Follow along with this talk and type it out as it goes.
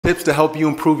tips to help you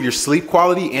improve your sleep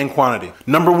quality and quantity.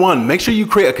 Number one, make sure you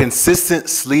create a consistent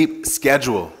sleep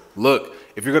schedule. Look,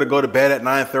 if you're gonna go to bed at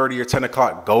 9:30 or 10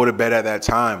 o'clock, go to bed at that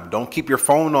time. Don't keep your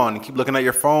phone on and keep looking at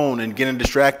your phone and getting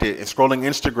distracted and scrolling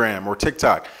Instagram or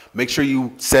TikTok. Make sure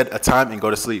you set a time and go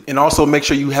to sleep. And also make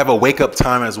sure you have a wake up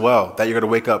time as well, that you're gonna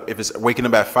wake up. If it's waking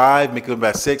up at 5, make up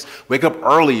at 6, wake up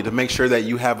early to make sure that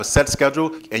you have a set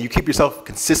schedule and you keep yourself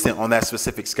consistent on that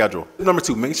specific schedule. Number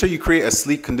two, make sure you create a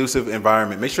sleep conducive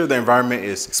environment. Make sure the environment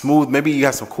is smooth. Maybe you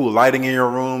have some cool lighting in your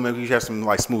room. Maybe you have some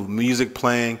like smooth music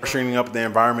playing, freshening up the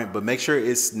environment, but make sure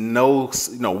it's no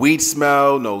weed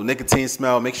smell, no nicotine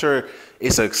smell. Make sure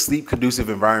it's a sleep conducive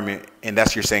environment, and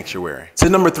that's your sanctuary.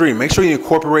 Tip number three, make sure you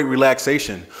incorporate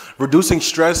relaxation. Reducing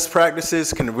stress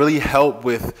practices can really help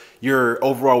with your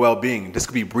overall well-being. This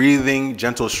could be breathing,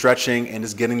 gentle stretching, and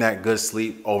just getting that good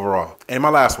sleep overall. And my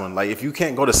last one, like if you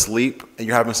can't go to sleep and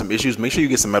you're having some issues, make sure you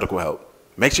get some medical help.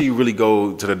 Make sure you really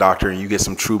go to the doctor and you get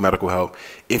some true medical help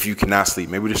if you cannot sleep.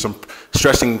 Maybe there's some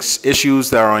stressing issues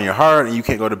that are on your heart and you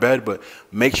can't go to bed, but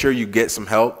make sure you get some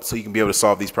help so you can be able to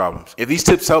solve these problems. If these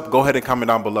tips help, go ahead and comment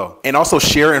down below. And also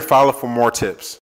share and follow for more tips.